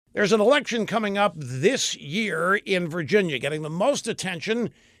There's an election coming up this year in Virginia. Getting the most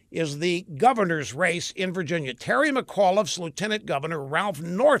attention is the governor's race in Virginia. Terry McAuliffe's lieutenant governor, Ralph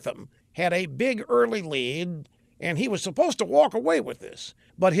Northam, had a big early lead, and he was supposed to walk away with this.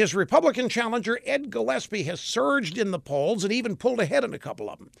 But his Republican challenger, Ed Gillespie, has surged in the polls and even pulled ahead in a couple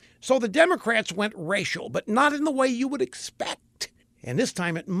of them. So the Democrats went racial, but not in the way you would expect. And this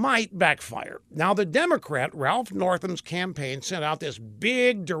time it might backfire. Now, the Democrat, Ralph Northam's campaign, sent out this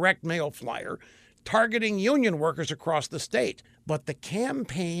big direct mail flyer targeting union workers across the state. But the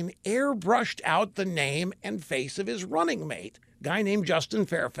campaign airbrushed out the name and face of his running mate, a guy named Justin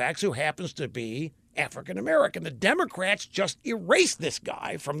Fairfax, who happens to be African American. The Democrats just erased this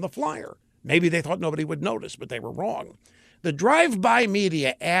guy from the flyer. Maybe they thought nobody would notice, but they were wrong. The drive-by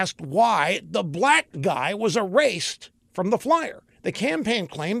media asked why the black guy was erased from the flyer. The campaign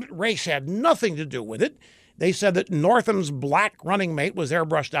claimed race had nothing to do with it. They said that Northam's black running mate was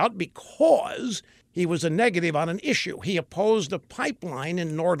airbrushed out because he was a negative on an issue. He opposed a pipeline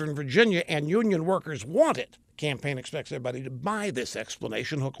in Northern Virginia, and union workers want it. The campaign expects everybody to buy this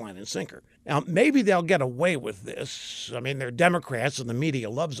explanation, hook, line, and sinker. Now, maybe they'll get away with this. I mean, they're Democrats and the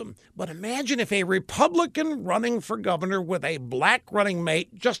media loves them. But imagine if a Republican running for governor with a black running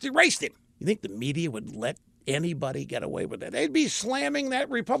mate just erased him. You think the media would let anybody get away with it? They'd be slamming that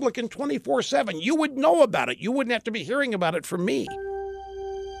Republican 24/7. You would know about it. You wouldn't have to be hearing about it from me.